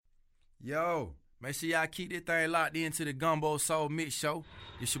Yo, make sure y'all keep this thing locked into the Gumbo Soul Mix Show.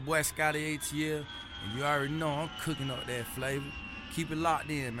 It's your boy Scotty ATL, and you already know I'm cooking up that flavor. Keep it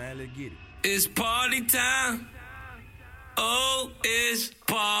locked in, man. Let's get it. It's party time. Oh, it's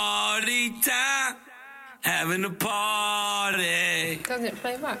party time. Having a party. Doesn't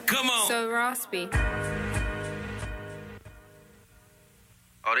play back. Come on. So raspy.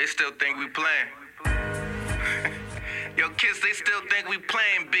 Oh, they still think we playing. Yo, kids, they still think we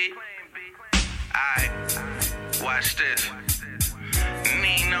playing, B. Aight, watch this.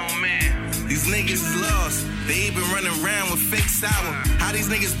 Nino, man. These niggas is lost. They even running around with fake sour. How these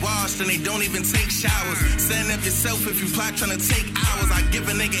niggas washed and they don't even take showers. Setting up yourself if you plot trying to take hours. I give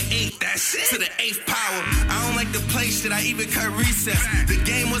a nigga 8. That's it. To the 8th power. I don't like the play shit. I even cut recess. The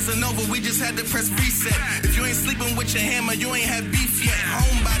game wasn't over. We just had to press reset. If you ain't sleeping with your hammer, you ain't have beef yet.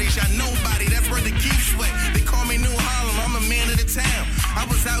 Homebodies, y'all nobody. That's where the keep sweat. They call me New Harlem. I'm a man of the town. I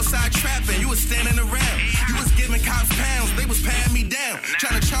was outside trapping. You was standing around. You was giving cops pounds. They was patting me down.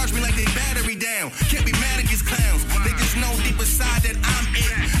 Trying to charge me like they battery down. Can't be mad at these clowns. They just know deep inside that I'm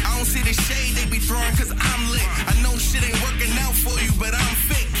it. I don't see the shade they be throwing cause I'm lit. I know shit ain't working out for you, but I'm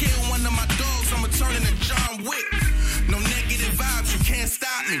fit. Kill one of my dogs, I'ma turn into John Wick. No negative vibes, you can't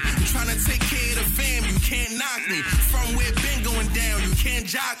stop me. I'm trying to take care of the fam, you can't knock me. From where it been going down, you can't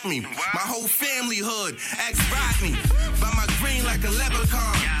jock me. My whole family hood, ask Rodney. By my green like a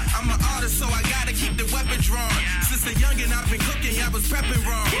leprechaun. I'm an artist, so I gotta keep the weapon drawn. Since a youngin', I've been cooking, I was prepping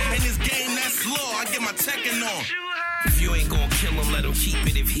wrong. In this game, that's law, I get my techin' on. If you ain't gon' kill him, let him keep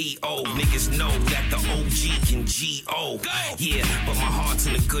it if he owe. Niggas know that the OG can G.O. Yeah, but my heart's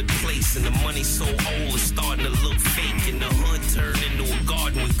in a good place, and the money's so old, it's starting to look fake. And the hood turned into a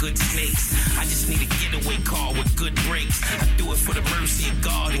garden with good snakes. I just need a getaway car with good brakes. I do it for the mercy of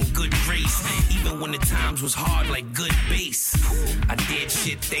God and good grace. Even when the times was hard like good bass. I did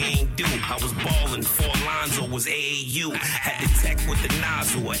shit they ain't do. I was ballin', Fort Lonzo was AAU. Had the tech with the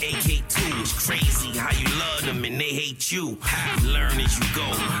nozzle, or AK-2. It's crazy how you love them and they hate you. You learn as you go.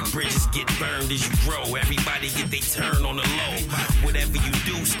 Bridges get burned as you grow. Everybody get they turn on the low. Whatever you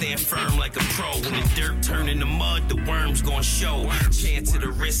do, stand firm like a pro. When the dirt turn into mud, the worms gon' show. Chance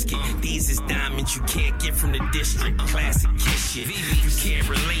to risk it. These is diamonds you can't get from the district. Classic kiss shit. If you can't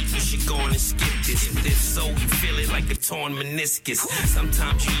relate, you should go on and skip this. If so, you feel it like a torn meniscus.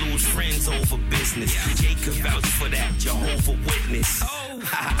 Sometimes you lose friends over business. Jacob vouch for that, Jehovah Witness.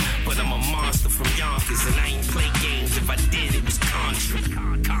 But I'm a monster from Yonkers, and I ain't play games. If I did, it was Contra.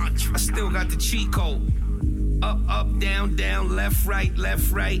 I still got the cheat code. Up, up, down, down, left, right,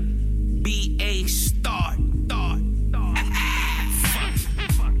 B-A, start.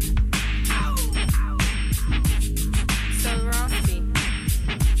 So raspy.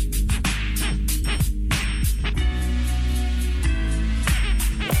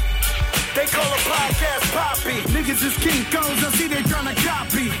 They call a podcast Poppy. Niggas is King Cones, I see they tryna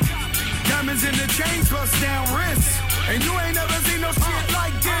copy. Diamonds in the chains, bust down wrists. And you ain't never seen no shit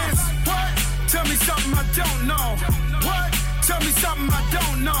like this. What? Tell me something I don't know. What? Tell me something I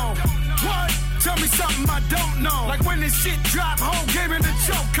don't know. What? Tell me something I don't know. Like when this shit drop, whole game in the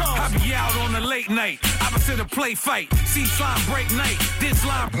chokehold. I be out on a late night, opposite a play fight. See slime break night, this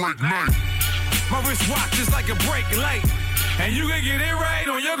line break night. My wristwatch is like a break light. And you can get it right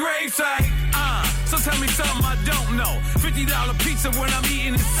on your gravesite. So tell me something I don't know. $50 pizza when I'm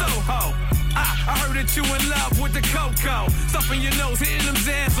eating in Soho. I heard that you in love with the cocoa. Stuffing your nose, hitting them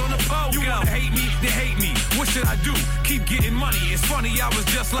Zans on the pogo. You wanna hate me, then hate me. What should I do? Keep getting money. It's funny, I was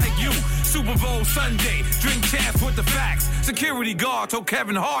just like you. Super Bowl Sunday, drink champs with the facts. Security guard told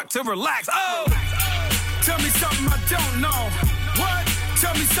Kevin Hart to relax. Oh! Tell me something I don't know. What?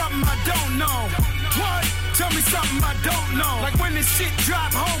 Tell me something I don't know. What? Tell me something I don't know. Like when this shit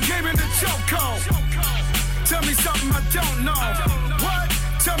drop, whole game in the chokehold. Tell me something I don't know. What?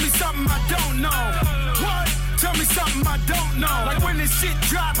 Tell me something I don't know. What? Tell me something I don't know. Like when this shit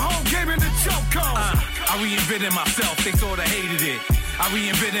drop, whole game in the chokehold. I reinvented myself, they sorta hated it. I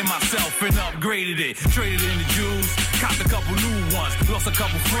reinvented myself and upgraded it. Traded in the Jews, copped a couple new ones. Lost a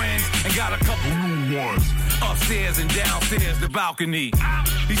couple friends and got a couple new ones. Upstairs and downstairs, the balcony.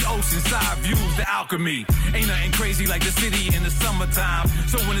 These oceanside views, the alchemy. Ain't nothing crazy like the city in the summertime.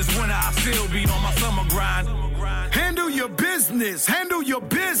 So when it's winter, I still be on my summer grind. Handle your business, handle your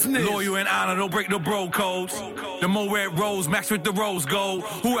business. Loyal and honor, don't break no bro codes. The more red rose, max with the rose gold.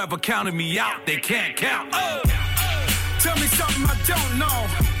 Whoever counted me out, they can't count. Oh! Tell me something I don't know.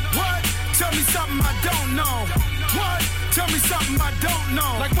 What? Tell me something I don't know. What? Tell me something I don't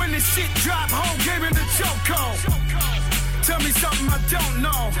know. Like when this shit drop, whole game in the chokehold. Tell me something I don't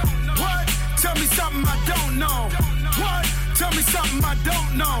know. What? Tell me something I don't know. What? tell me something I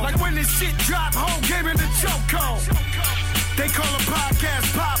don't know. Like when this shit drop, whole game in the chokehold. They call a podcast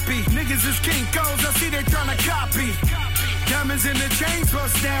Poppy. Niggas is Kinkos, I see they tryna copy. Diamonds in the chains,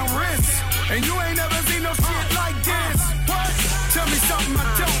 bust down wrists. And you ain't never seen no shit like this. What? Tell me something I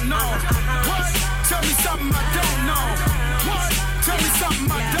don't know. What? Tell me something I don't know. What? Tell me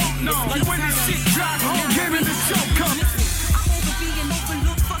something I don't know. Like when this shit drop, whole game in the chokehold. I'm over being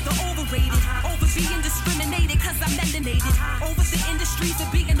overlooked, fuck the overrated. Over being discriminated, cause I'm melanated. Over the industries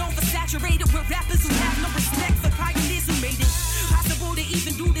of being oversaturated with rappers who have no respect for pioneers who made it. Possible to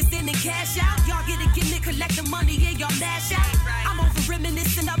even do this in and cash out. Y'all get a gimmick, collect the money, and y'all lash out. I'm over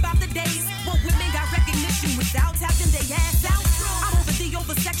reminiscing about the days when women got recognition without tapping their ass out. I'm over the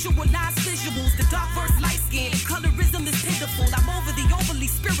over-sexualized visuals, the dark versus light skin. Colorism is pitiful. I'm over the overly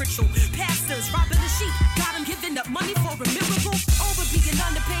spiritual. Pastors robbing the sheep, got them giving up money for a miracle. Over being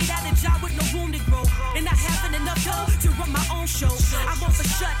underpaid at a job with no room to grow. And not having enough dough to run my own show. I'm over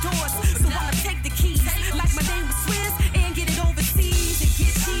shut doors, so I'ma take the keys. Like my name was Swizz, and get it overseas. And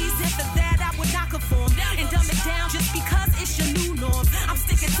get cheese, and for that I would not conform. And dumb it down just because it's your new norm. I'm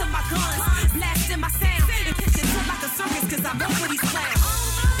sticking to my guns, blasting my sound. And pitching to like a circus, cause I'm over these clowns.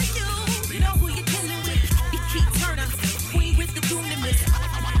 You know who you're dealing with. You keep turning, queen with the dunamis.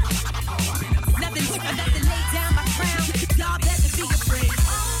 Nothing lay down my crown. Y'all better be afraid.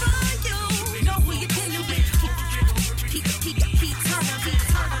 You know who you're dealing with. Keep turning.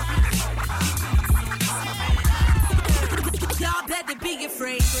 Y'all better be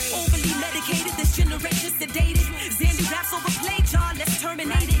afraid. Overly medicated, this generation's sedated. Zandy raps overplayed, y'all, let's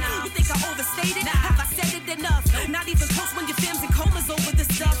terminate it. You think I overstated? Have I said it enough? Not even close when your film's in comas over the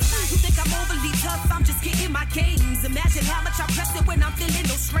stuff. You think I'm overly tough? I'm just getting my games. Imagine how much I press it when I'm feeling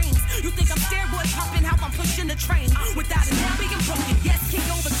no strains. You think I'm steroid popping, how I'm pushing the train. Without it now being broken, yes, King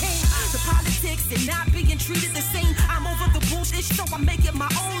overcame the politics and not being treated the same. I'm over the bullshit, so I'm making my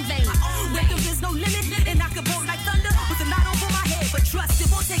own lane. Where there is no limit, and I can roll like thunder with a lot over my head, but trust it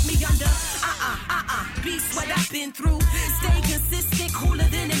won't take me under. Beast what I've been through. Stay consistent, cooler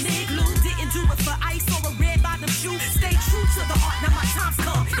than an igloo. Didn't do it for ice or a red bottom shoe. Stay true to the art, now my time's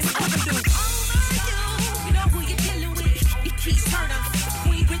come. It's overdue. You know who you're dealing with. You keep turning,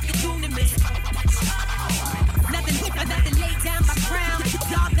 queen with the dunamis. Nothing lay down my crown.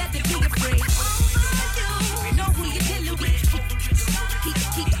 Y'all better be afraid. You know who you're dealing with. Keep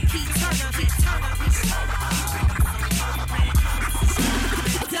turning.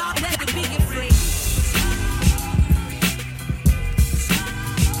 Y'all better be afraid.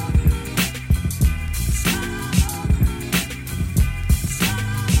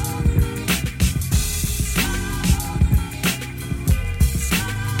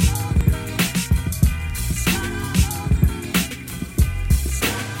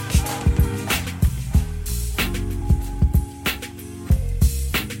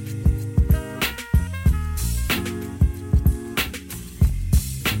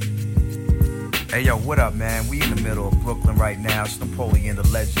 Hey yo, what up, man? We in the middle of Brooklyn right now. It's Napoleon the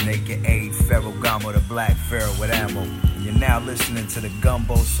Legend, aka Ferragamo the Black Pharaoh with ammo. And you're now listening to the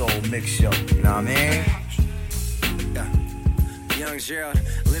Gumbo Soul Mix Show. You know what I mean? Young Gerald,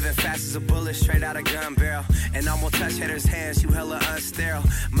 living fast as a bullet straight out of gun barrel. And I'm gonna touch haters' hands, you hella unsterile.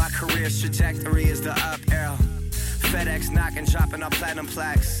 My career's trajectory is the up arrow. FedEx knocking, dropping off platinum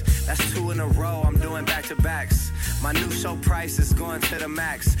plaques. That's 2 in a row, I'm doing back-to-backs. My new show price is going to the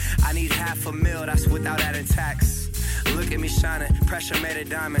max. I need $500,000, that's without adding tax. Look at me shining, pressure made a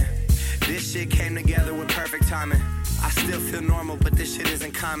diamond. This shit came together with perfect timing. I still feel normal, but this shit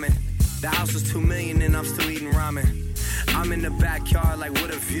isn't common. The house was $2 million and I'm still eating ramen. I'm in the backyard like what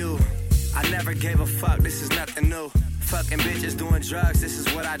a view. I never gave a fuck, this is nothing new. Fucking bitches doing drugs, this is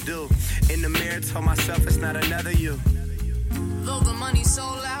what I do. In the mirror, told myself it's not another you. Though the money's so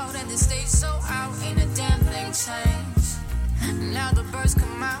loud and the stage so out, ain't a damn thing changed. Now the birds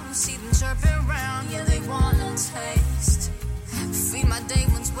come out, see them chirping round, yeah, they wanna taste. Feed my day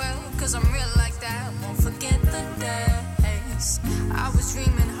ones well, cause I'm real like that, won't forget the days. I was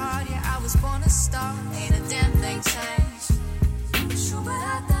dreaming hard, yeah, I was born a star, ain't a damn thing changed.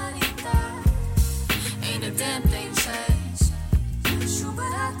 Ain't a damn thing changed.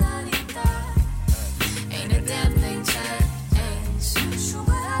 Ain't a damn thing changed.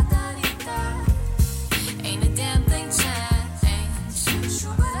 Ain't a damn thing changed.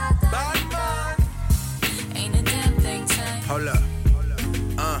 Ain't a damn thing changed. Hold up.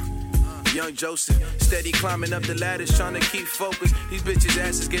 Young Joseph. Steady climbing up the ladders, trying to keep focused. These bitches'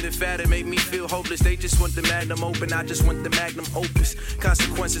 asses getting fatter, make me feel hopeless. They just want the magnum open, I just want the magnum opus.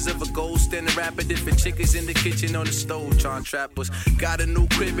 Consequences of a gold standing rapper. Different chickens in the kitchen on the stove, trying to trap us. Got a new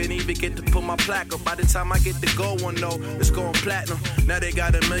crib and even get to put my plaque up. By the time I get the gold one, though, it's going platinum. Now they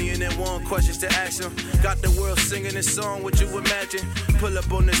got 1,000,001 questions to ask them. Got the world singing this song, what you imagine? Pull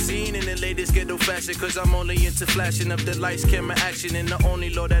up on the scene in the latest ghetto fashion, cause I'm only into flashing up the lights, camera action. And the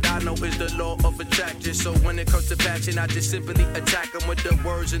only law that I know is the law of attraction. So when it comes to passion, I just simply attack them with the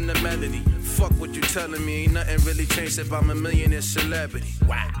words and the melody. Fuck what you telling me, ain't nothing really changed if I'm a millionaire celebrity.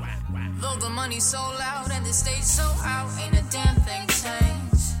 Wow. Though the money's so loud and the stage so out, ain't a damn thing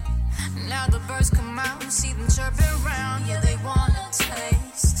changed. Now the birds come out, see them chirping around, yeah, they wanna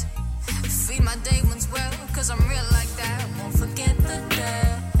taste. Feed my day ones well, cause I'm real like that, won't forget the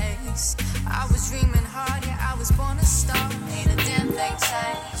days. I was dreaming hard, yeah, I was born a star, ain't a damn thing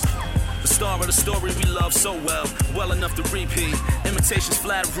changed. The star of the story we love so well enough to repeat. Imitation's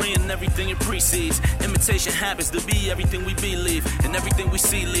flattery and everything it precedes. Imitation happens to be everything we believe, and everything we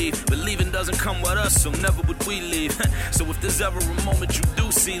see leave. Believing doesn't come with us, so never would we leave. So if there's ever a moment you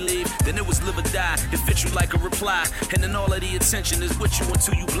do see leave, then it was live or die. It fits you like a reply, and then all of the attention is with you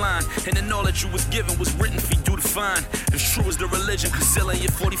until you blind. And then all that you was given was written for you to find. As true as the religion, cause still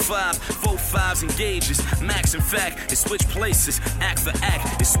ain't 45. 4 5s and gauges, max in fact. It switch places, act for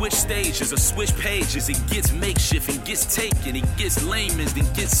act. It switch stages or switch pages. It gets makeshift and gets taken. It gets layman's, then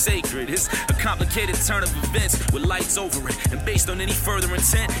gets sacred. It's a complicated turn of events with lights over it. And based on any further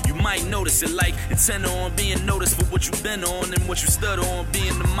intent, you might notice it, like intent on being noticed for what you've been on and what you stood on,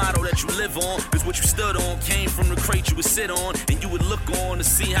 being the motto that you live on. Cause what you stood on came from the crate you would sit on, and you would look on to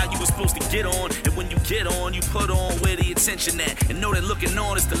see how you were supposed to get on. And when you get on, you put on where the attention at, and know that looking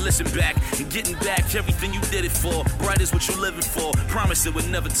on is to listen back and getting back everything you did it for. Bright is what you living for. Promise it would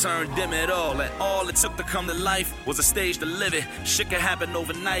never turn dim at all. And all it took to come to life was a stage to live it. Shit could happen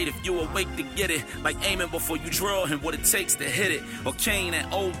overnight if you awake to get it. Like aiming before you draw and what it takes to hit it. Or Kane,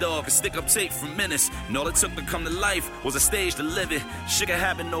 that old dog, could stick up tape for minutes. And all it took to come to life was a stage to live it. Shit could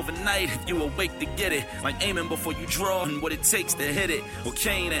happen overnight if you awake to get it. Like aiming before you draw and what it takes to hit it. Or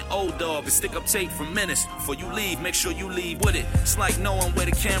Kane, that old dog, could stick up tape for minutes. Before you leave, make sure you leave with it. It's like knowing where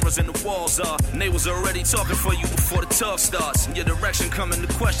the cameras and the walls are, and they was already talking for you before the talk starts. And your direction come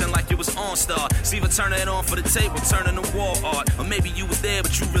into question like it was on star. See if I turn it on for the tape or turning the wall art. Or maybe you was there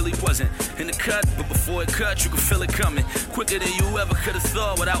but you really wasn't in the cut, but before it cut you could feel it coming quicker than you ever could have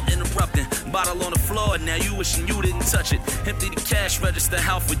thought without interrupting. Bottle on the floor, now you wishing you didn't touch it. Empty the cash register,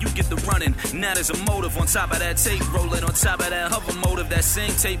 how for you get the running. Now there's a motive on top of that tape, rolling on top of that hover motive. That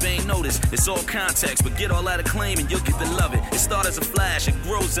same tape ain't noticed. It's all context, but get all that acclaim and you'll get to love it. It starts as a flash, it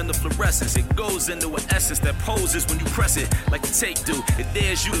grows into fluorescence. It goes into an essence that poses when you press it, like the tape do. It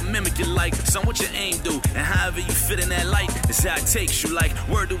dares you to mimic it like some what your aim do. And however you fit in that light, is how it takes you. Like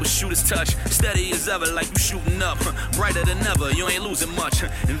word to a shooter's touch, steady as ever, like you shooting up. Brighter than ever, you ain't losing much.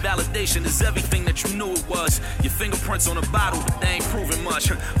 And validation is everything that you knew it was. Your fingerprints on a bottle, but they ain't proving much.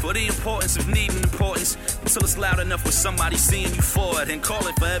 For the importance of needing importance, until it's loud enough with somebody seeing you for it and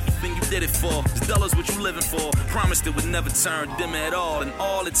calling for everything you did it for. This dollars what you living for. Promised it would never turn dim at all. And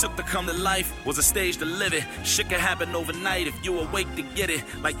all it took to come to life was a stage to live it. Shit could happen overnight if you awake to get it.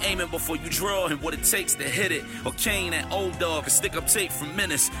 Like aiming before you draw and what it takes to hit it. Or Kane, that old dog, could stick up tape for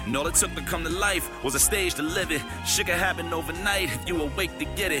minutes. And all it took to come to life was a stage to live it. Shit could happen overnight if you awake to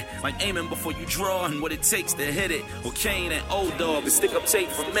get it. Like aiming before you draw and what it takes to hit it. Or Kane, that old dog, could stick up tape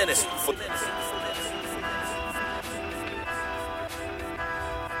for minutes.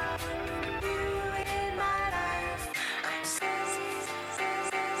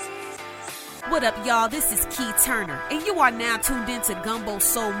 What up, y'all? This is Key Turner, and you are now tuned into Gumbo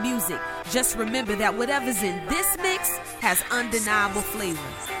Soul Music. Just remember that whatever's in this mix has undeniable flavor.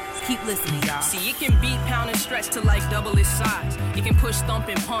 Keep listening, y'all. See, it can beat, pound, and stretch to like double its size. It can push, thump,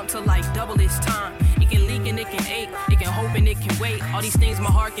 and pump to like double its time. It can leak and it can ache. It can hope and it can wait. All these things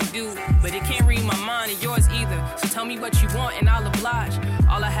my heart can do, but it can't read my mind and yours either. So tell me what you want and I'll oblige.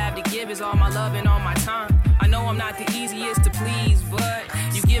 All I have to give is all my love and all my time. I know I'm not the easiest to please, but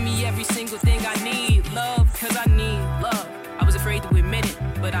you give me every single thing I need. Love, cause I need love. I was afraid to admit it,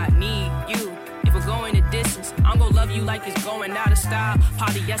 but I need you. If we're going a distance, I'm gonna love you like it's going out of style.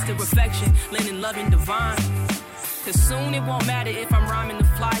 Polyester affection, linen loving divine. Cause soon it won't matter if I'm rhyming the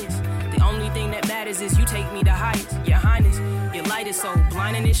flyers. The only thing that matters is you take me to heights. Your highness, your light is so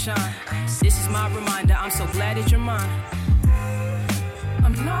blind and it shine. This is my reminder, I'm so glad that you're mine.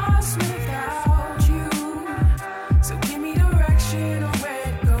 I'm lost without you, so give me direction on where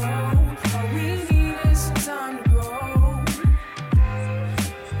to go. All we need is some time to grow.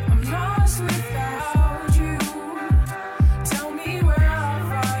 I'm lost without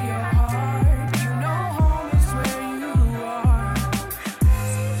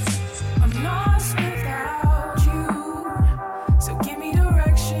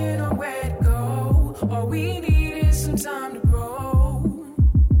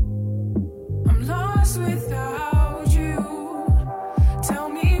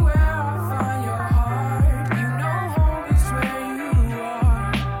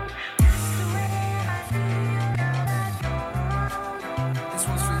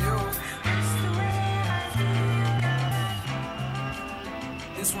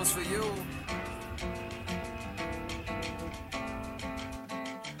one's for you.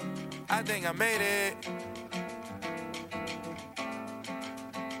 I think I made it.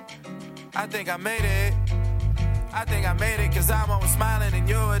 I think I made it. I think I made it, cause I'm always smiling and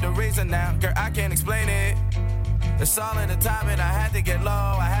you're the reason now. Girl, I can't explain it. It's all in the timing. I had to get low,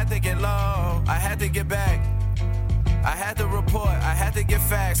 I had to get low, I had to get back. I had to report, I had to get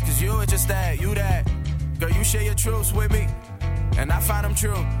facts, cause you were just that, you that. Girl, you share your truths with me, and I find them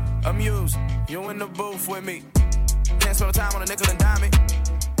true. Amused, you in the booth with me. Can't spend time on a nickel and dime it.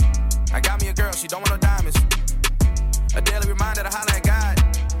 I got me a girl, she don't want no diamonds. A daily reminder to holler at God.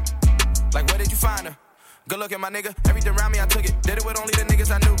 Like, where did you find her? Good looking, my nigga. Everything around me, I took it. Did it with only the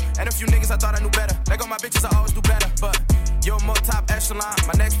niggas I knew. And a few niggas I thought I knew better. They go my bitches, I always do better. But you're more top echelon.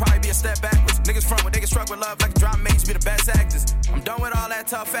 My next probably be a step backwards. Niggas front when they get struck with love like the drama mates be the best actors. I'm done with all that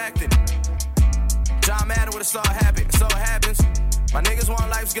tough acting. John Madden would've saw it happen. And so it happens. My niggas want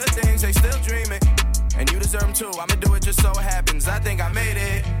life's good things, they still dreaming. And you deserve them too. I'ma do it just so it happens. I think I made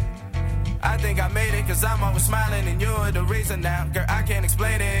it. I think I made it, cause I'm always smiling and you're the reason now. Girl, I can't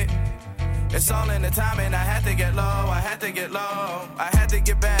explain it. It's all in the timing. I had to get low, I had to get low, I had to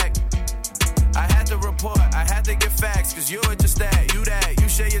get back. I had to report, I had to get facts, cause you were just that, you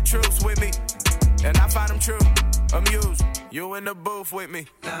share your truths with me, and I find them true. Amused, you in the booth with me.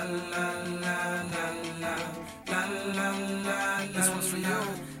 La la la la la, la la la, this one's for you.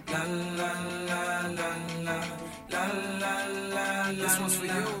 La la la la la, la la la, this one's for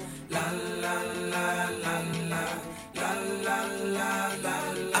you. La la la la la, la la la la.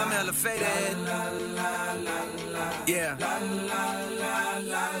 I'm hella faded. Yeah.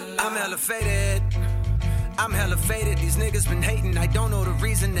 I'm hella faded. I'm hella faded. These niggas been hating. I don't know the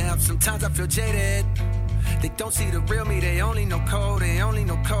reason now. Sometimes I feel jaded. They don't see the real me. They only know cold. They only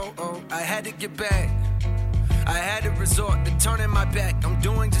know cold. Oh, I had to get back. I had to resort to turning my back. I'm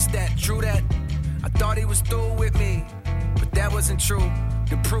doing just that. True that. I thought he was through with me, but that wasn't true.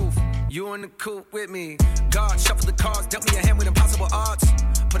 The proof, you in the coupe with me. God shuffled the cards, dealt me a hand with impossible odds.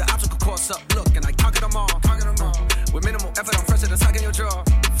 Put an obstacle course up, look, and I conquered them all. With minimal effort, I'm fresher than sock in your jaw.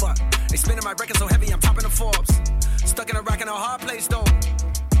 Fuck, they spinning my record so heavy, I'm topping the Forbes. Stuck in a rock in a hard place though.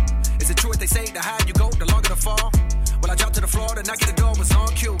 Is it true what they say, the higher you go, the longer the fall? Well, I dropped to the floor, the knock at the door was on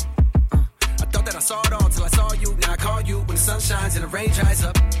cue. I thought that I saw it all till I saw you. Now I call you when the sun shines and the rain dries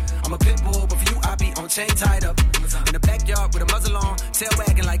up. I'm a pit bull, but for you I be on chain tied up. In the backyard with a muzzle on, tail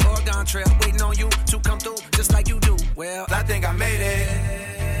wagging like Oregon Trail, waiting on you to come through just like you do. Well, I think I made it.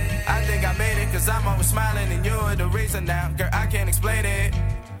 I think I made it, cause I'm always smiling and you're the reason now. Girl, I can't explain it.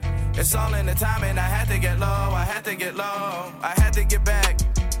 It's all in the timing. I had to get low, I had to get low, I had to get back.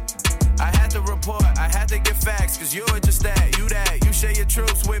 I had to report, I had to get facts, cause you were just that, you share your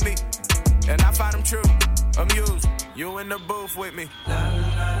truths with me, and I find them true. Amused, you in the booth with me. La la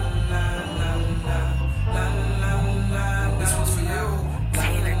la la la, la la la, this one's for you. La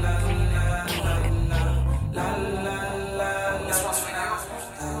la la la la, la la la, this one's for you.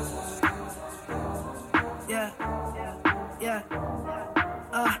 Yeah.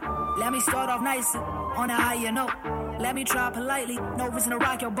 Let me start off nice on a higher note. Let me try politely, no reason to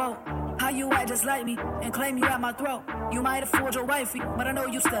rock your boat. How you act just like me and claim you at my throat. You might have fooled your wifey, but I know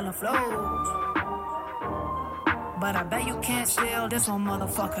you still afloat. But I bet you can't steal this one,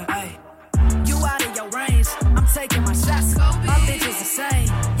 motherfucker. Ay. You out of your range, I'm taking my shots. My bitch is the same,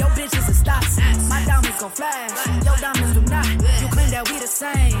 your bitch is a stocks. My diamonds gon' flash, your diamonds do not. You claim that we the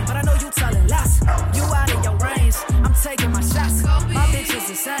same, but I know you telling lies. You out of your range, I'm taking my shots. My bitch is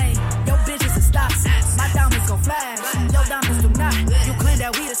the same, your bitch is a stocks. My diamonds gon' flash, your diamonds do not. You claim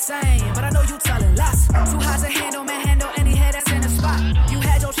that we the same, but I know you telling lies. Too hard to handle, man, handle any head that's in the spot. You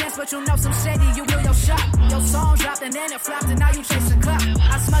had your chance, but you know some shady, you blew your shot. Your song dropped and then it flopped, and now you chasing clout.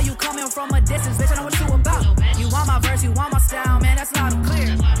 I smell you coming from a distance, bitch, I know what you about. You want my verse, you want my style, man, that's loud and clear.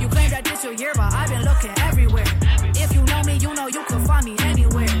 You claim that this your year, but I've been looking everywhere. If you know me, you know you can find me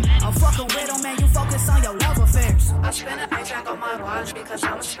anywhere. I'm fucking with them, man, you focus on your love affairs. I spend a paycheck on my watch because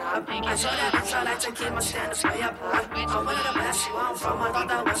I'm a snob. I saw that bitch, I like to keep my standards way up high. I'm one of the best, you I'm from, I thought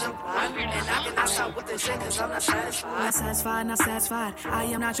that wasn't blind. And I cannot stop with this shit cause I'm not satisfied. Not satisfied, not satisfied. I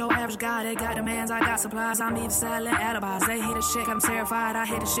am not your average guy. They got demands, I got supplies. I'm even selling alibis. They hate the shit, I'm terrified. I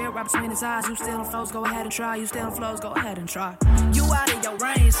hate the shit right between his eyes. You still on flows, go ahead and try. You still on flows, go ahead and try. You out of your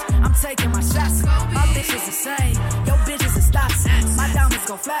range, I'm taking my shots. My bitch is the same, your bitch is a stocks. My diamonds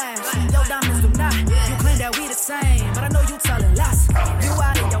go flash, your diamonds do not. You claim that we the same, but I know you telling lies. You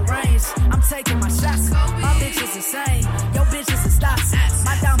out of your range, I'm taking my shots. My bitch is the same, your bitch is a stocks.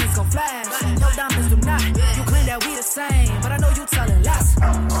 My diamonds go flash, your diamonds do not. You claim that we the same, but I know you telling lies.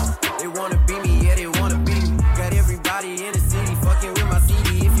 They wanna be me, yeah, they wanna be me. Got everybody in the city fucking with my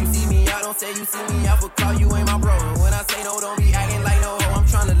CD. If you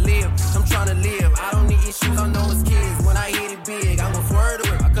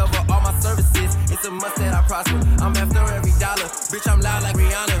it's a must that I prosper. I'm after every dollar, bitch, I'm loud like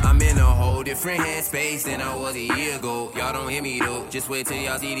Rihanna. I'm in a whole different headspace than I was a year ago. Y'all don't hear me though, just wait till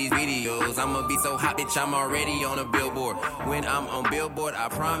y'all see these videos. I'ma be so hot, bitch, I'm already on a billboard. When I'm on Billboard, I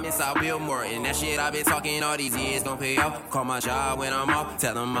promise I'll build more. And that shit I've been talking all these years don't pay off. Call my job when I'm off,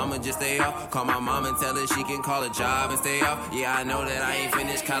 tell them I'ma just stay off. Call my mom and tell her she can call a job and stay off. Yeah, I know that I ain't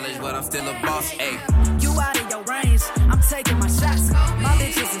finished college, but I'm still a boss, ayy. You out of your range, I'm taking my shots. My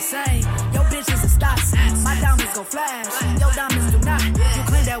bitch is insane, your bitch is a stocks. My diamonds go flash, your diamonds do not. You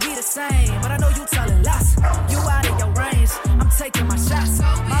claim that we the same, but I know you telling lies. You out of your range, I'm taking my shots.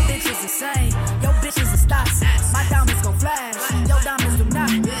 My bitch is insane, your bitch is a stocks. My diamonds go flash, your diamonds do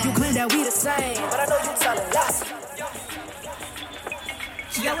not. You claim that we the same, but I know you telling lies.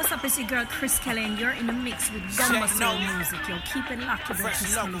 Yo, what's up? It's your girl Chris Kelly, and you're in the mix with Gumbo Soul Music. Yo, keep it locked with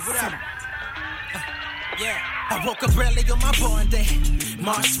Chris Kelly. Set up. Yeah, I woke up early on my born day,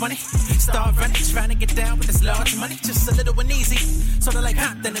 March 20, start running, trying to get down with this large money, just a little and easy, sort of like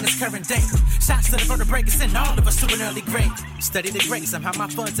Compton in this current day. Shots to the vertebrae and all of us to an early grade. Study the grade, somehow my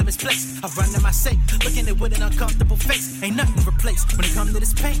funds are misplaced. I run in my safe, looking at it with an uncomfortable face. Ain't nothing replaced when it comes to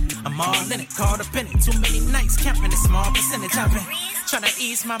this pain. I'm all in it, caught up in it. Too many nights counting a small percentage. I've been trying to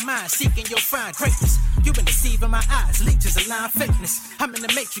ease my mind, seeking your fine greatness. You've been deceiving my eyes, leeches of lying fakeness. I'm in the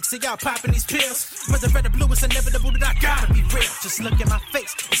matrix, so y'all popping these pills. But the red or blue is inevitable that I gotta be real. Just look at my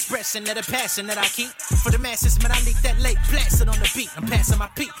face, expression of the passion that I keep. For the masses, man, I leak that lake, blasted on the beat. I'm passing my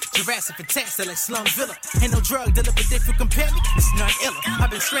peak, Jurassic fantastic like Slum Villa. Ain't no drug dealer, but if you compare me, it's none iller.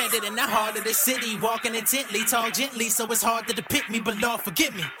 I've been stranded in the heart of the city, walking intently, talk gently, so it's hard to depict me, but Lord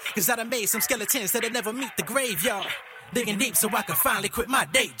forgive me. Cause I done made some skeletons that'll never meet the graveyard. Digging deep so I can finally quit my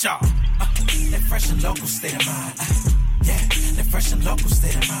day job. That fresh and local state of mind. Yeah, that fresh and local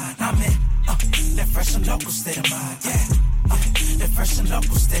state of mind. I'm in. That fresh and local state of mind. Yeah, that fresh and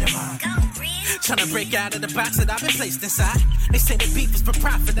local state of mind. Trying to break out of the box that I've been placed inside. They say the beef is for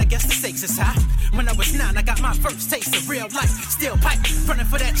profit, I guess the stakes is high. When I was 9, I got my first taste of real life. Steel pipe, running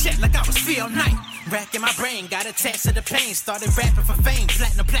for that check like I was Phil Knight. Racking my brain, got attached to the pain. Started rapping for fame,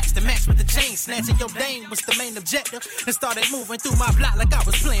 platinum plaques to match with the chain. Snatching your dame was the main objective. And started moving through my block like I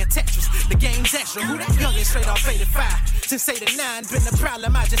was playing Tetris. The game's extra, who that youngin' straight off 85. Since 89, been the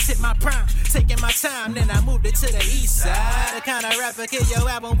problem, I just hit my prime. Taking my time, then I moved it to the east side. The kind of rapper kill your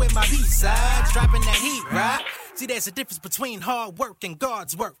album with my B-sides. Dropping that heat, right? See, there's a difference between hard work and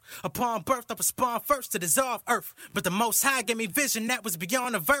God's work. Upon birth, I was spawned first to dissolve earth. But the Most High gave me vision that was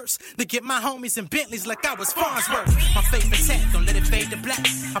beyond a verse. To get my homies in Bentleys like I was Farnsworth. My favorite attack, don't let it fade to black.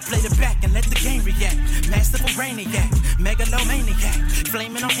 I played it back and let the game react. Masterful brainiac, megalomaniac.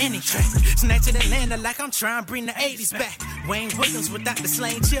 Flaming on any track. Snatching Atlanta like I'm trying to bring the 80s back. Wayne Williams without the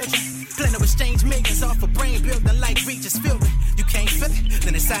slain children. Plan to exchange millions off a brain building like Regis Philbin. You can't feel it,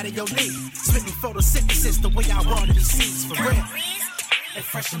 then it's out of your league. Spitting photosynthesis the way I water these seeds for real. That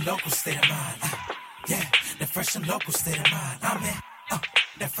fresh and local state of mind. Yeah, that fresh and local state of mind. I'm in.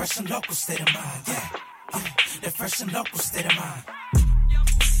 That fresh and local state of mind. Yeah, that fresh and local state of mind.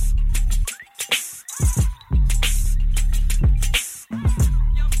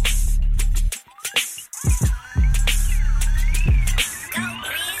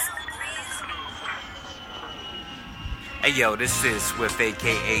 Hey yo, this is Swift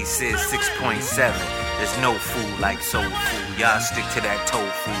aka Sis 6.7. There's no food like soul food. Y'all stick to that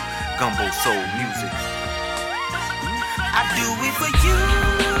tofu, Gumbo Soul Music. I do it for you.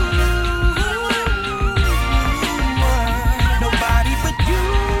 Nobody but you.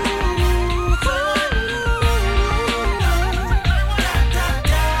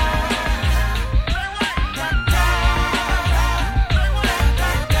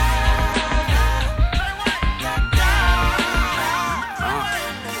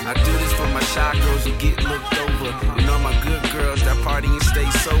 Shy girls who get looked over, and all my good girls that party and stay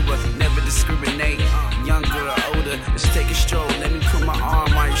sober. Never discriminate, young girl, older. Let's take a stroll, let me put my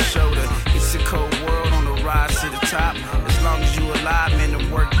arm on your shoulder. It's a cold world on the rise to the top. As long as you alive, man, the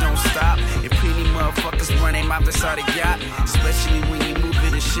work don't stop. And pretty motherfuckers run their mouth inside a yacht, especially when you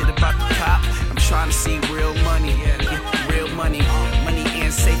moving and shit about the pop. I'm trying to see real money, get real money. Money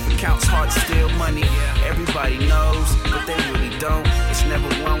in safe accounts, hard to steal money. Everybody knows, but they really don't. It's never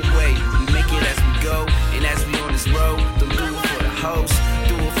one way. It as we go, and as we on this road, don't do it for the host,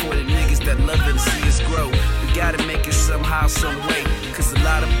 do it for the niggas that love it and see us grow. We gotta make it somehow, some way, cause a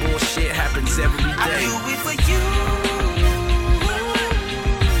lot of bullshit happens every day. I do it for you.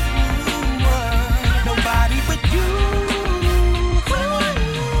 Nobody but you.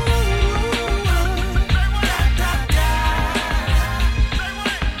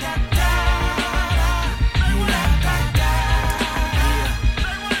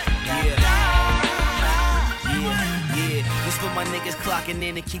 clocking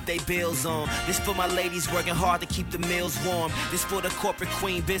in and keep their bills on. This for my ladies working hard to keep the meals warm. This for the corporate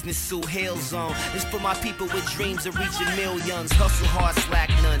queen business suit heels on. This for my people with dreams of reaching millions. Hustle hard, slack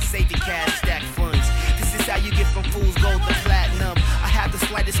none, save your cash, stack funds. This is how you get from fool's gold to platinum. I have the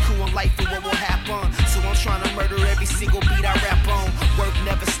slightest clue on life and what will happen. So I'm trying to murder every single beat I rap on. Work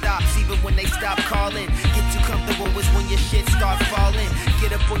never stops, even when they stop calling. Get too comfortable is when your shit start falling.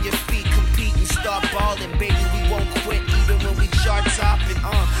 Get up on your feet, compete and start balling. Baby, we won't quit even when we chart topping.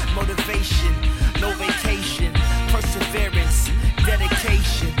 Motivation, no vacation, perseverance,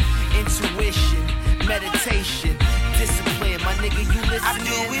 dedication, intuition, meditation, discipline. My nigga, you listen. I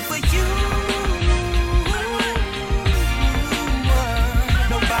do it for you.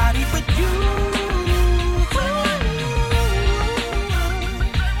 Nobody but you.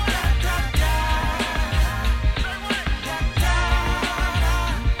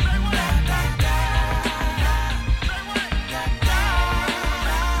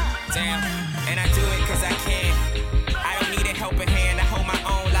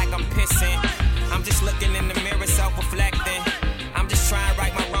 I'm just looking in the mirror, self-reflecting. I'm just trying to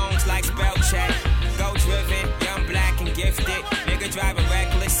right my wrongs like spell check. Go driven, young, black, and gifted. Nigga driving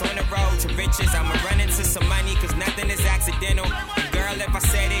reckless on the road to riches. I'ma run into some money, cause nothing is accidental. And girl, if I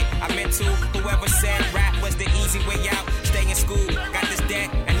said it, I meant to. Whoever said rap was the easy way out. Stay in school, got this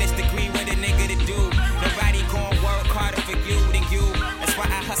debt and this degree, what a nigga to do. Nobody gon' work harder for you than you. That's why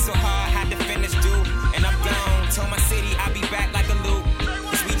I hustle hard, had to finish due. And I'm gone, told my city I'll be back like a loop.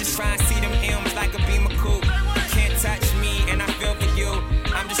 Cause we just try and see them M's like a beam of coupe. You can't touch me and I feel for you.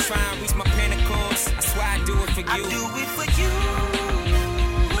 I'm just trying to reach my pinnacles. I swear I do it for you. I do it for you.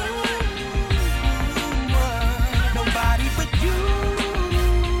 Nobody but you.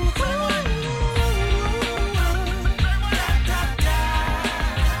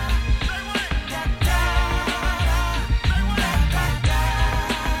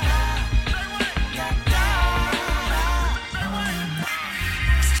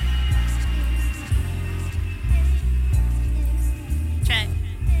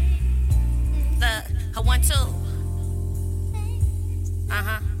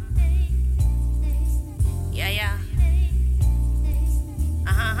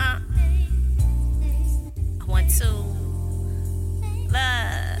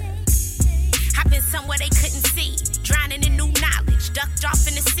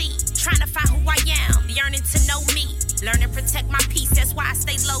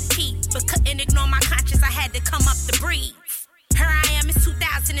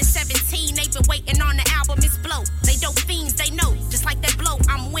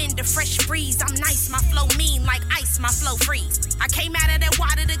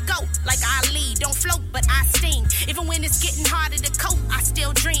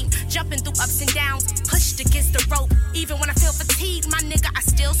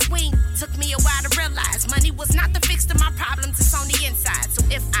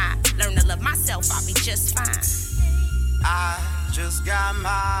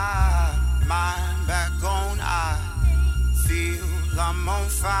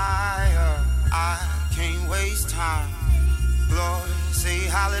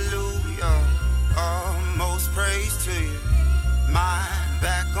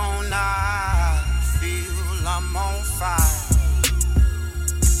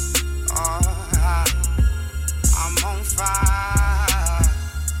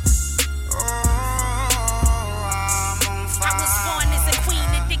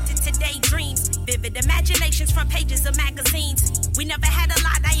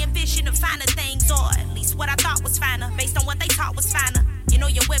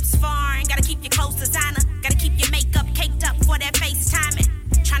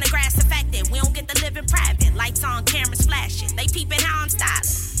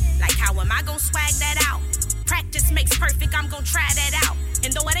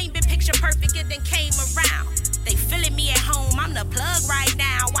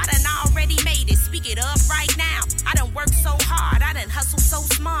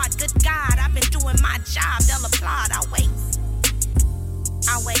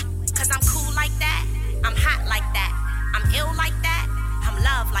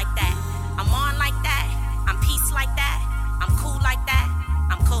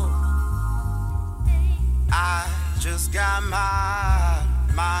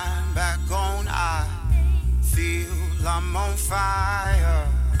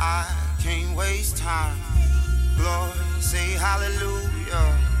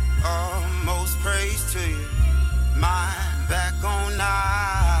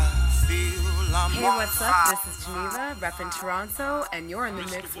 Hey, what's up? This is Geneva, repping Toronto, and you're in the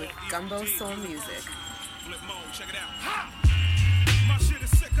mix with Gumbo Soul Music. My shit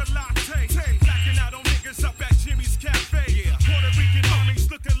is sicker latte. Blacking out on niggas up at Jimmy's Cafe. Puerto Rican homies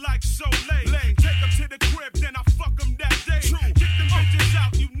looking like Soleil. Take them to the crib, then I fuck them that day. Get them bitches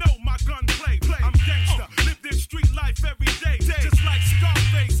out, you know my gunplay. I'm gangsta, live this street life every day. Just like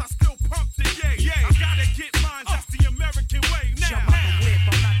Scarface, I still pump the yay. I gotta get mine, that's the American way now. Jump out the whip,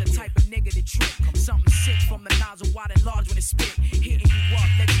 I'm not the type of nigga to trick. Something sick from the nozzle, wide and large when it spit. Hitting you up,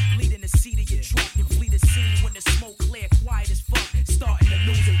 let you bleed in the seat of your truck. You flee the scene when the smoke clear, quiet as fuck. Starting to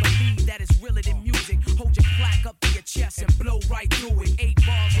lose it, believe that it's realer than music. Hold your plaque up to your chest and blow right through it. 8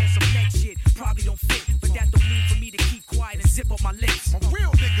 bars on some next shit, probably don't fit. But that don't mean for me to keep quiet and zip up my lips. My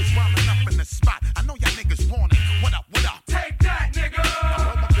real niggas wildin' up in the spot. I know y'all niggas want it. What up, what up? Take that, nigga! I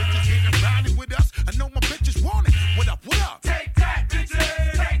know my bitches getting rowdy with us. I know my bitches want it. What up, what up? Take that, bitches!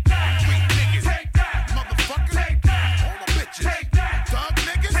 Take that! Street niggas. Take that! Motherfuckers. Take that! All my bitches. Take that! Thug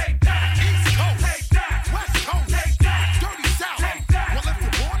niggas. Take that! East Coast. Take that! West Coast. Take that! Dirty South. Take that! Well, if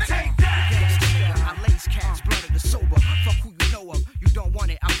you want it, take that! Gangsta nigga, I lace cats, blood of the sober. Fuck who you know of. You don't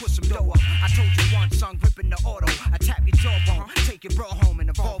want it, I put some dough up. I told you once, son, gripping the auto. I tap your jawbone, take your bro home in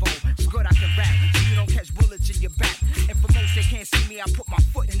a Volvo. It's good I can rap, so you don't catch bullets in your back. And for most they can't see me, I put my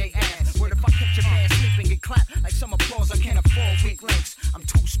foot in their ass. Word if I catch your man sleeping, get clapped like some applause I can't afford. Weak links, I'm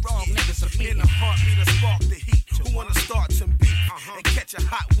too strong, niggas are In a heartbeat, I spark the heat. Who wanna start some beef and catch a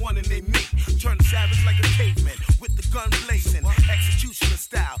hot one in they meat? Turn savage like a caveman with the gun blazing. Executioner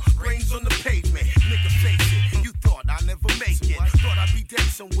style, brains on the pavement. Nigga face it, you thought I'd never make it. Thought I'd be dead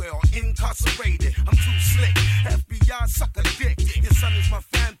somewhere or incarcerated. I'm too slick, FBI suck a dick. Your son is my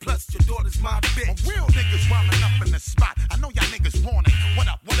fan, plus your daughter's my bitch. my real niggas wildin' up in the spot. I know y'all niggas want it. What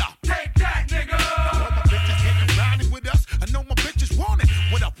up, what up? Take that, nigga! I know my bitches getting rowdy with us. I know my bitches want it.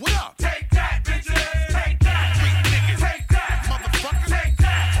 What up, what up? Take that, bitches! Take that! Street niggas. Take that! Motherfuckers. Take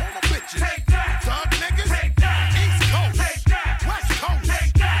that! All my bitches. Take that! Thug niggas. Take that! East Coast. Take that! West Coast.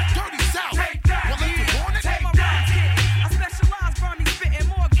 Take that! Dirty South. Take that! Well, if you want it, Take my that! rhymes hit. I specialize grimy spitting,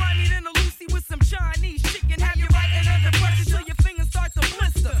 more grimy than a Lucy with some Chinese chicken. Have you writing under pressure till your fingers start to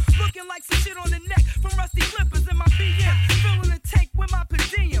blister. Looking like some shit on the neck from rusty clippers in my BM. Filling the tank with my per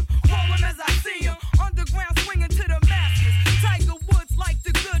diem. Roll 'em as I see 'em. Underground swinging to the masters. Tiger Woods like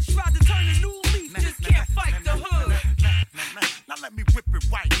the good. Tried to turn a new leaf, just can't fight the hood. now let me rip it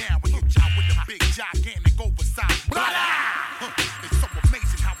right now and hit y'all with a big gigantic oversized blah. It's so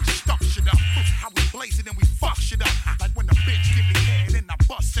amazing how we stuck shit up, how we blaze it and we fuck shit up. Like when a bitch give me head and I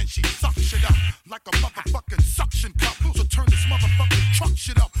bust and she suck shit up like a motherfucking suction cup. So turn this motherfucking truck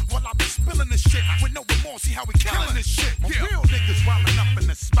shit up while I be spilling this shit with no remorse. See how we killing this shit. My real niggas wildin' up in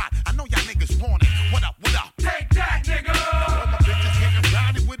the spot. I know y'all niggas want it. What up, what up? Take that, nigga! All my bitches getting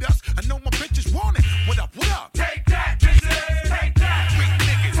rowdy with us. I know my bitches want it. What up, what up? Take that, bitches! Take that! Street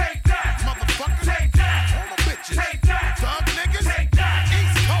niggas. Take that! Motherfuckers. Take that! All my bitches. Take that! Thug niggas. Take that!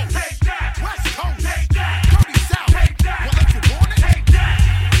 East Coast. Take that! West Coast. Take that! Dirty South. Take that! Well, if you want it, Take that!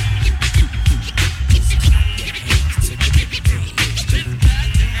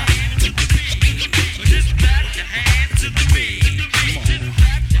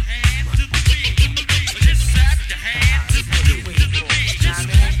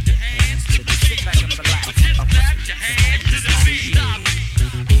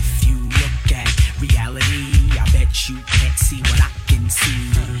 If you look at reality, I bet you can't see what I can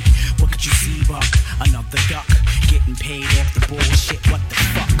see. What could you see, Buck? Another duck getting paid off the bullshit. What the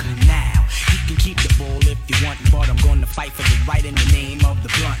fuck? Now you can keep the bull if you want, but I'm gonna fight for the right in the name of the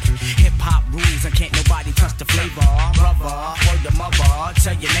blunt. Hip hop rules and can't nobody touch the flavor. Brother, word the mother,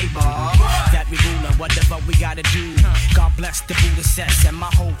 tell your neighbor that we rulin' whatever we gotta do. God bless the Buddha sets and my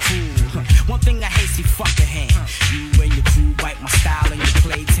whole crew. One thing I hate, see fucking hand. You and your crew bite my style and you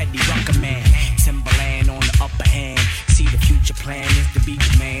play Teddy Ruckerman. Timberland on the upper hand. See the future plan is to be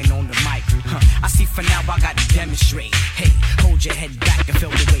the man on the mic. I see for now I got to demonstrate. Hey, hold your head back and feel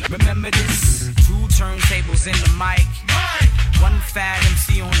the weight. Remember this? 2 turntables in the mic. 1 fat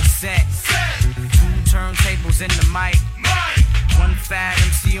MC on the set. 2 turntables in the mic. 1 fat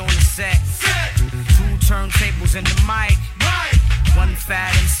MC on the set. 2 turntables in the mic. 1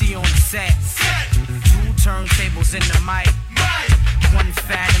 fat MC on the set. 2 turntables in the mic. 1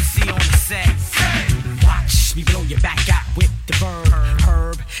 fat MC on the set. Watch me blow your back out with the verb.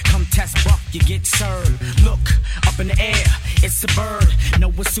 Herb, come test Buck, you get served. Look, up in the air, it's a bird. Know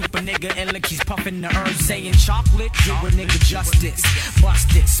a super nigga and look, he's puffing the herb. Saying chocolate, do a nigga justice.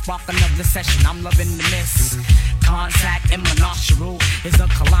 Bust it, spark another session, I'm loving the miss. Contact and my nostril is a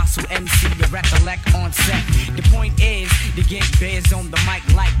colossal MC to recollect on set. The point is to get bears on the mic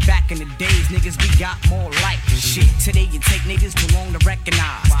like back in the days. Niggas, we got more like shit. Today you take niggas too long to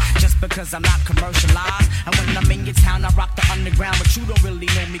recognize. Just because cause I'm not commercialized. And when I'm in your town, I rock the underground, but you don't really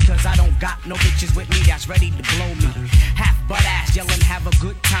know me, cause I don't got no bitches with me that's ready to blow me. Half butt ass yelling, have a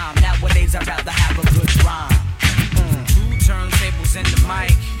good time. Nowadays, I'd rather have a good rhyme. 2 turntables in the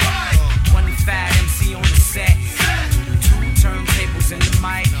mic. One fat MC on the set. 2 turntables in the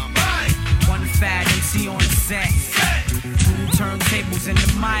mic. One fat MC on the set. 2 turntables in the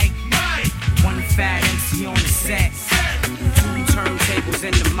mic. One fat MC on the set. 2 turntables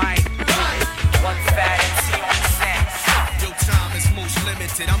in the mic. One fat MC on the set. Your time is most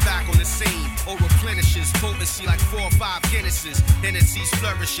limited. I'm back on the scene. Or replenishes potency like 4 or 5 Guinnesses. Hennessy's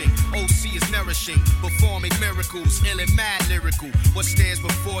flourishing. OC is nourishing. Performing miracles. Ill and mad lyrical. What stands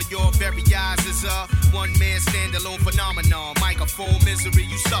before your very eyes is a one-man standalone phenomenon. Microphone misery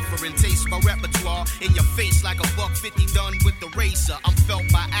you suffering. Taste my repertoire in your face like a $150 done with the razor. I'm felt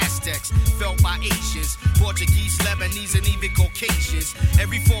by Aztecs, felt by Asians, Portuguese, Lebanese, and even Caucasians.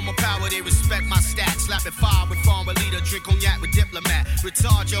 Every form of power they respect my stats. Slapping fire with farmer leader, drink cognac with diplomat.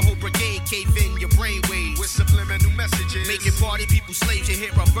 Retard your whole brigade, cave in your brainwaves with subliminal messages. Making party people slaves. You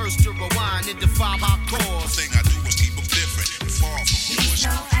hit reverse to rewind and define my cause. The thing I do is keep them different. Far from He's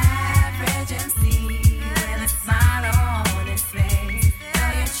no average MC with a smile on his face.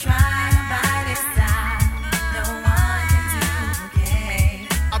 Though you try to bite his style, no one can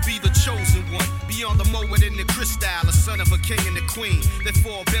duplicate. I'll be the chosen one, beyond the moment in the crystal, a son of a king and a queen. That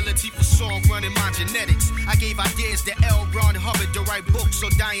for ability for song running my genetics. I gave ideas to L. Ron Hubbard to write books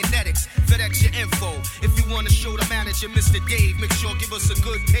on Dianetics. FedEx your info. If you want to show the manager, Mr. Dave, make sure give us a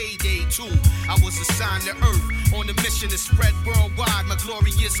good payday too. I was assigned to Earth on a mission to spread worldwide my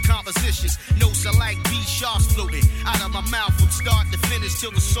glorious compositions. Notes are like B-sharps floating out of my mouth from start to finish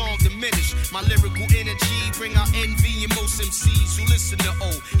till the song diminish. My lyrical energy bring out envy in most MCs who listen to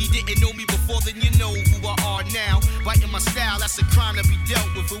O. He didn't know me before, then you know who I are now. Biting my style, that's a crime to be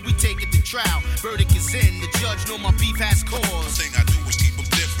dealt with when we take it to trial. Verdict is in, the judge know my beef has cause. The thing I do is keep them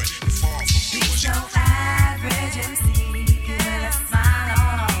different. Far from He's no average MC with a smile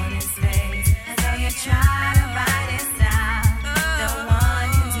on his face. And so you try to bite his style, no one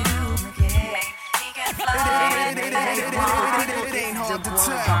can duplicate. He can fly. It ain't hard to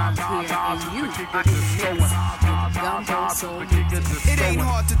tell. It ain't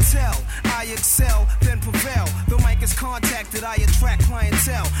hard to tell. I excel, then prevail. The mic is contacted, I attract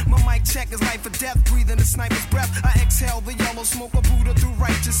clientele. My mic check is life or death, breathing the sniper's breath. I exhale the yellow smoke of Buddha through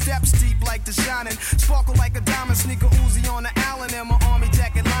righteous steps, deep like the shining. Sparkle like a diamond, sneaker Uzi on the Allen, and my army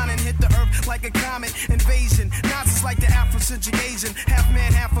jacket lining hit the earth like a comet. Invasion, Nazis like the Afrocentric Asian, half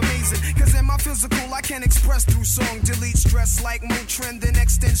man, half amazing. Cause in my physical, I can express through song. Delete stress like Motrin, then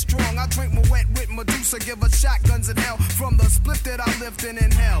extend strong. I drink my wet with Medusa, give her shotguns in hell. From the split that I lived in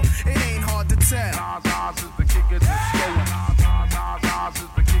hell, it ain't hard to tell. Nas is the kicker that's going. Nas is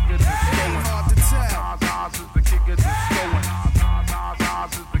the kicker that's going. It ain't hard to tell. Nas is the kicker that's going.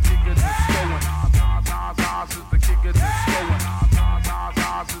 Nas is the kicker that's going. Nas is the kicker that's going.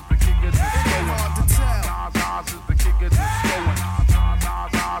 Nas is the kicker that's going. It ain't hard to tell. Nas is the kicker that's going.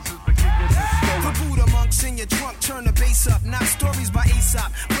 Nas is the kicker that's going. The Buddha monks in your trunk, turn the bass up. Not stories by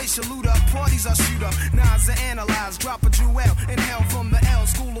Aesop. Place your loot up, parties I shoot up. Nas are analyze, drop a jewel. Inhale from the L,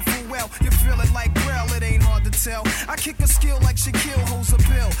 school of full well. You feel it like Braille, it ain't hard to tell. I kick a skill like Shaquille holds a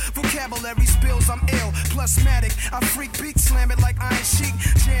bill. Vocabulary spills, I'm ill. Plusmatic, I freak beat, slam it like Iron Sheik.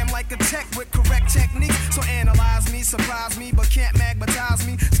 Jam like a tech with correct techniques. So analyze me, surprise me, but can't magnetize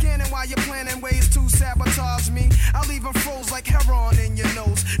me. Scanning while you're planning ways to sabotage me. I leave them froze like heroin in your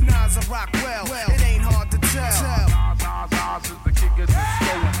nose. Nas a rock well, it ain't hard to tell. Nas is the kicker that's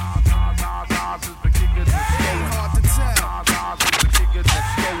going. Nas is the kicker that's going. It ain't hard to tell. Nas is the kicker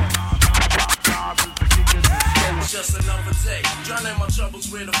that's going. Nas is the kicker that's going. It's just another day, drowning my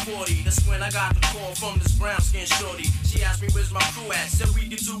troubles with a 40. That's when I got the call from this brown skin shorty. She asked me where's my crew at, said we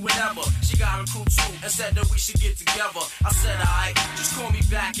could do whatever. She got a crew too and said that we should get together. I said alright, just call me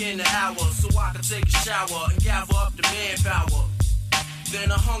back in an hour so I can take a shower and gather up the manpower. Then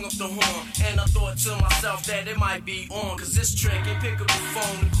I hung up the horn, and I thought to myself that it might be on. Cause this trick ain't pick up the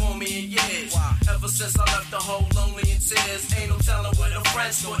phone and call me in years. Ever since I left the whole lonely in tears, ain't no telling where the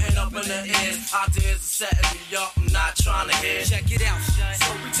friends gon' end up in the ears. Ideas are setting me up, I'm not trying to hear. Check it out, son.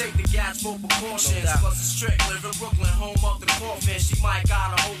 So we take the gas for precautions. Plus it's trick, live in Brooklyn, home of the coffin. She might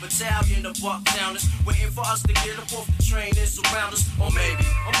got a whole battalion of bucktowners waiting for us to get up off the train and surround us. Or maybe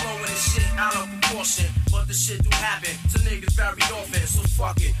I'm blowing this shit out of proportion, but the shit do happen to niggas very often. So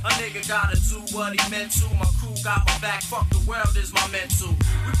fuck it, a nigga gotta do what he meant to. My crew got my back, fuck the world is my mental.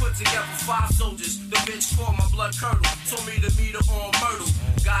 We put together 5 soldiers, the bitch called my blood curdle. Told me to meet her on Myrtle.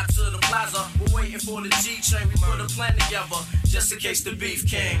 Got to the plaza, we're waiting for the G train. We put a plan together, just in case the beef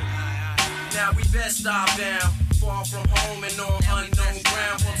came. Now we best stop down, far from home and on unknown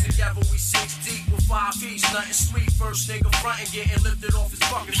ground. Well, together we 6 deep with 5 feet, nothing sweet. First nigga frontin', getting lifted off his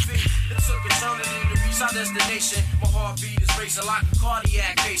fucking feet. It took eternity to reach our destination. My heartbeat is racing like a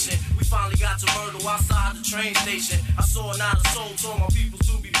cardiac patient. We finally got to Myrtle outside the train station. I saw not a soul, told my people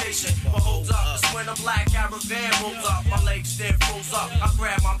to be patient. But hold up, it's when a black caravan rolls up. My legs then froze up, I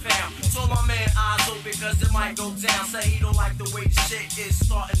grabbed my pound. Told my man eyes open cause it might go down. Say he don't like the way the shit is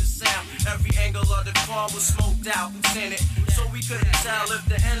starting to sound. Every angle of the car was smoked out and tinted, so we couldn't tell if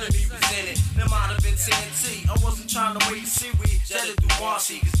the enemy was in it. It might have been TNT, I wasn't trying to wait to see we jetted through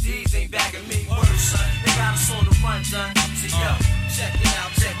Marcy, cause D's ain't bagging me. Word, son, they got us on the run, son. So yo, check it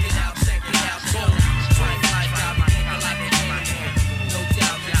out, check it out, check it out. Go, trying life out, my nigga like it ain't. No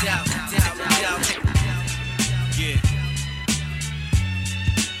doubt, no doubt, no doubt, no doubt. Yeah.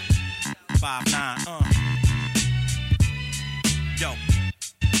 5'9", Yo.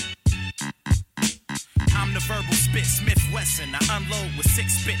 I'm the verbal spit, Smith Wesson. I unload with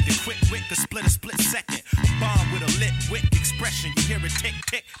 6 spit, the quick wit could split a split second. A bomb with a lit wick expression. You hear it tick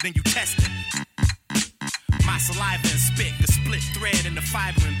tick, then you test it. My saliva and spit, the split thread and the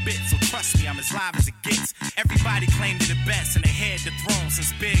fiber and bits. So trust me, I'm as live as it gets. Everybody claimed it the best and they had the throne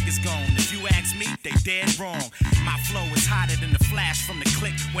since Big is gone. If you ask me, they dead wrong. My flow is hotter than the flash from the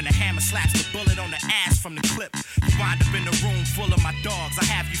click when the hammer slaps the bullet on the ass from the clip. You wind up in a room full of my dogs. I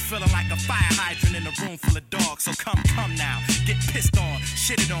have you feeling like a fire hydrant in a room full of dogs. So come now, get pissed on,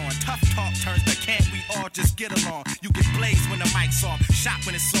 shitted on. Tough talk turns to can't we all just get along? You get blazed when the mic's off, shot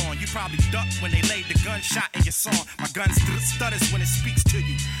when it's on. You probably ducked when they laid the gunshot in your song. My gun stutters when it speaks to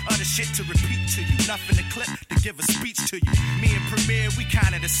you. Other shit to repeat to you. Nothing to clip to give a speech to you. Me and Premier, we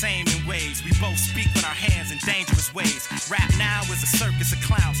kinda the same in ways. We both speak with our hands in dangerous ways. Rap now is a circus of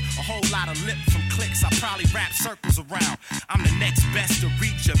clowns. A whole lot of lip from clicks. I probably rap circles around. I'm the next best to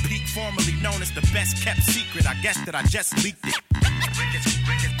reach a peak, formerly known as the best kept secret. I guess that I just leaked it.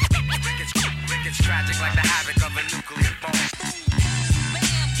 Ricket's tragic like the havoc of a nuclear bomb.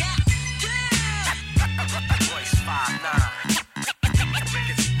 Voice 5'9".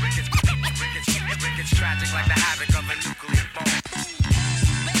 Ricket's tragic like the havoc of a nuclear bomb.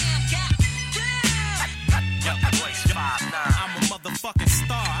 Yo, voice 5'9". I'm a motherfucking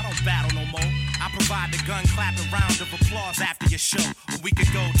star. I don't battle no more. I provide the gun clapping round of applause after your show. Or we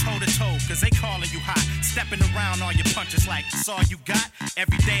could go toe to toe, cause they calling you hot. Stepping around all your punches like it's all you got.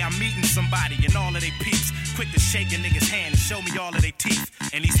 Every day I'm meeting somebody and all of they peeps. Quick to shake a nigga's hand and show me all of they teeth.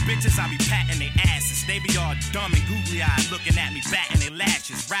 And these bitches I be patting their asses. They be all dumb and googly eyed looking at me batting their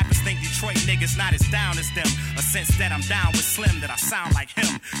lashes. Rappers think Detroit niggas not as down as them. A sense that I'm down with Slim, that I sound like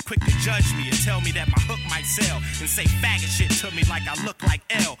him. Quick to judge me and tell me that my hook might sell. And say faggot shit to me like I look like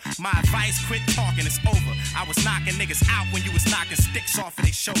L. My advice, quit talking, it's over. I was knocking niggas out when you was knocking sticks off of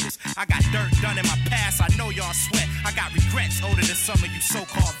their shoulders. I got dirt done in my past, I know y'all sweat. I got regrets older than some of you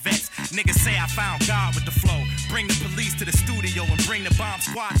so-called vets. Niggas say I found God with the flow. Bring the police to the studio and bring the bomb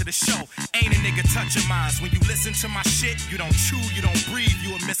squad to the show. Ain't a nigga touching minds. When you listen to my shit, you don't chew, you don't breathe,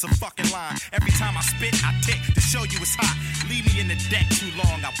 you will miss a fucking line. Every time I spit, I tick to show you it's hot. Leave me in the deck too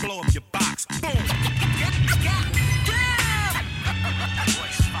long, I'll blow up your box. Boom!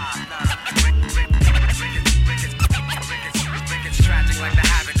 Voice 5'9". Ricket's tragic like the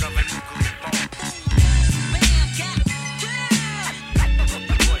havoc of a nuclear bomb.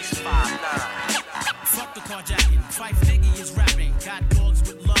 Voice 5'9". Fuck the carjacking, Fife Diggy is rapping. Got dogs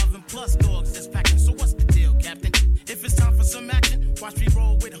with love and plus dogs that's packing. So what's the deal, Captain? If it's time for some action, watch me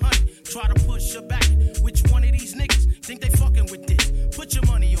roll with honey. Try to push her back. Which one of these niggas think they fucking with this? Put your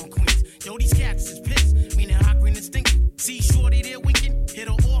money on Queens. Yo, these cats is pissed. Meaning hot green is stinking. See shorty there winking. Hit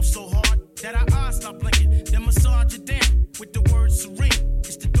her off so hard that her eyes stop blinking. Then massage her down with the word serene.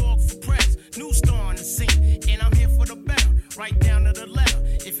 It's the dog for press. New star on the scene. And I'm here for the better. Right down to the letter.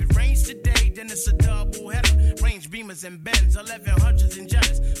 If it rains today, then it's a double header. Range Beamers and Benz, 1100s and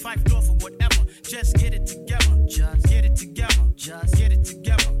Jetters. Fife door for whatever. Just get it together. Just get it together. Just get it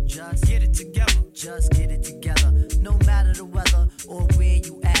together. Just get it together. Just get it together. No matter the weather or where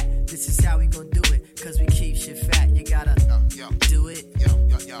you at, this is how we gon' do it. Cause we keep shit fat. You gotta do it. Do it. Do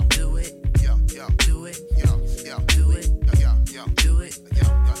it. Do it. Do it. Do it. Do it.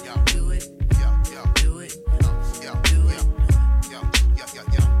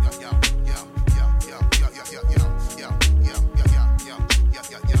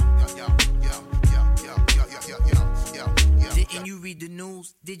 Didn't you read the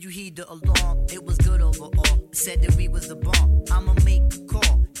news? Did you heed the alarm? It was good overall. Said that we was the bomb. I'ma make a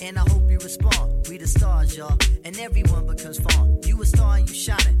call, and I hope you respond. We the stars, y'all, and everyone becomes fun. You a star and you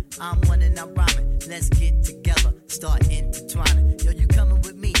shining. I'm one and I'm rhyming. Let's get together, start intertwining. Yo, you coming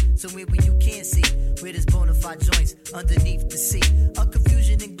with me, so when you can underneath the sea. A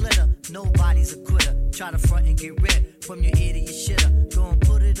confusion and glitter, nobody's a quitter. Try to front and get rid from your ear to your shitter. Go and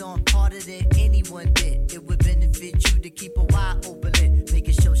put it on harder than anyone did. It would benefit you to keep a wide open lid.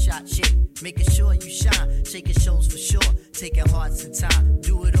 Making sure shot shit, making sure you shine. Shaking shows for sure, taking hearts and time.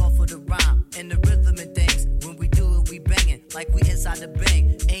 Do it all for the rhyme and the rhythm and things. When we do it, we banging like we inside the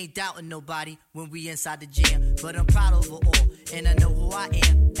bang. Ain't doubting nobody when we inside the jam. But I'm proud of it all, and I know who I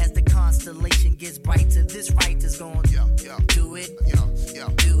am. As the constellation gets brighter, this right is going to do it, do it, do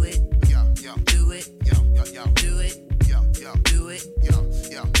it, do it, do it, do it, do it.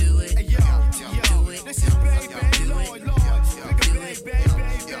 This is baby, Lord, Lord, nigga, baby,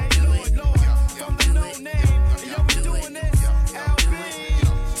 Lord, from the no name. Yo, we doing this, LB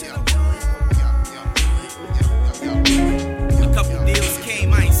to the A couple deals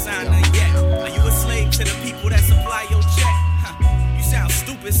came, I ain't signed none yet. Are you a slave to the people that supply your check? You sound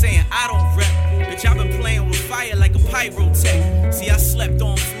stupid saying I don't rep. Bitch, I've been playing with fire like a pyrotech. See, I slept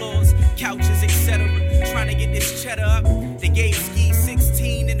on floors, couches, etc. Trying to get this cheddar up. They gave Ski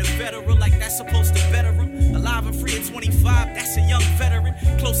 16 in the veteran, like that's supposed to better him. Alive and free at 25, that's a young veteran.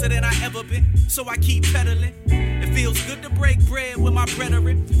 Closer than I ever been, so I keep pedaling. It feels good to break bread with my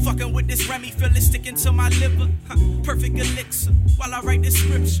brethren. Fucking with this Remy, feel it sticking to my liver. Perfect elixir, while I write this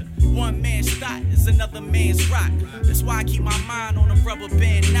scripture. One man's thought is another man's rock. That's why I keep my mind on the rubber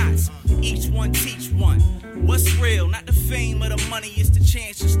band knots. Each one teach one. What's real? Not the fame or the money, it's the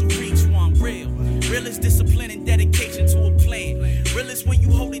chance just to reach one. Real is discipline and dedication to a plan. Real is when you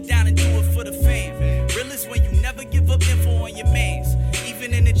hold it down and do it for the fam. Real is when you never give up info on your mans,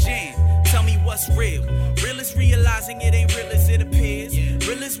 even in the jam. Tell me what's real. Real is realizing it ain't real as it appears.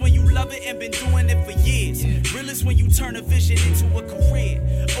 Real is when you love it and been doing it for years. Real is when you turn a vision into a career,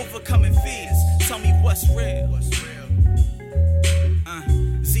 overcoming fears. Tell me what's real.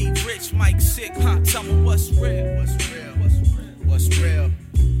 Z Rich, Mike Sick, tell me what's real. What's real?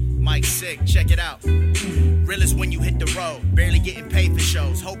 Mike Sick, check it out. Real is when you hit the road, barely getting paid for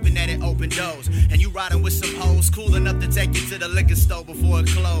shows, hoping that it open doors. And you riding with some hoes, cool enough to take you to the liquor store before it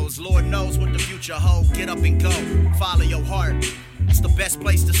closed. Lord knows what the future holds. Get up and go, follow your heart. That's the best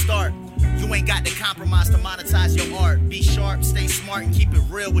place to start. You ain't got to compromise to monetize your art. Be sharp, stay smart, and keep it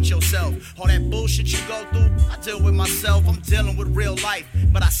real with yourself. All that bullshit you go through, I deal with myself. I'm dealing with real life,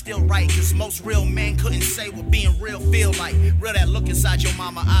 but I still write. Cause most real men couldn't say what being real feel like. Real that look inside your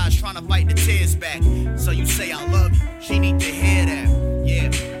mama eyes, trying to fight the tears back. So you say I love you, she need to hear that.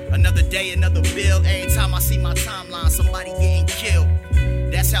 Yeah, another day, another bill. Every time I see my timeline, somebody getting killed.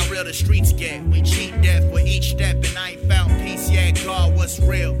 That's how real the streets get. We cheat death with each step, and I ain't found peace yet. God, what's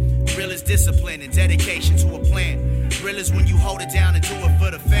real? Real is discipline and dedication to a plan. Real is when you hold it down and do it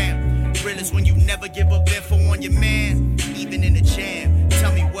for the fam. Real is when you never give up info on your man, even in the jam.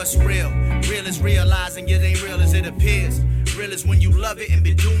 Tell me what's real. Real is realizing it ain't real as it appears. Real is when you love it and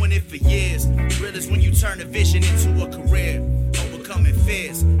been doing it for years. Real is when you turn a vision into a career, overcoming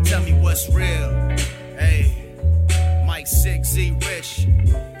fears. Tell me what's real. Hey. Mike Sick, Z Rich,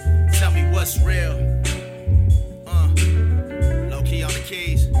 tell me what's real. Low key on the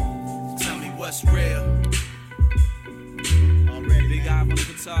keys, tell me what's real. Already Big Eye on the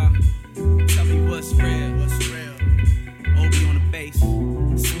guitar, tell me what's real. What's real? Obi on the bass,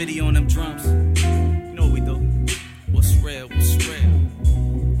 Smitty on them drums.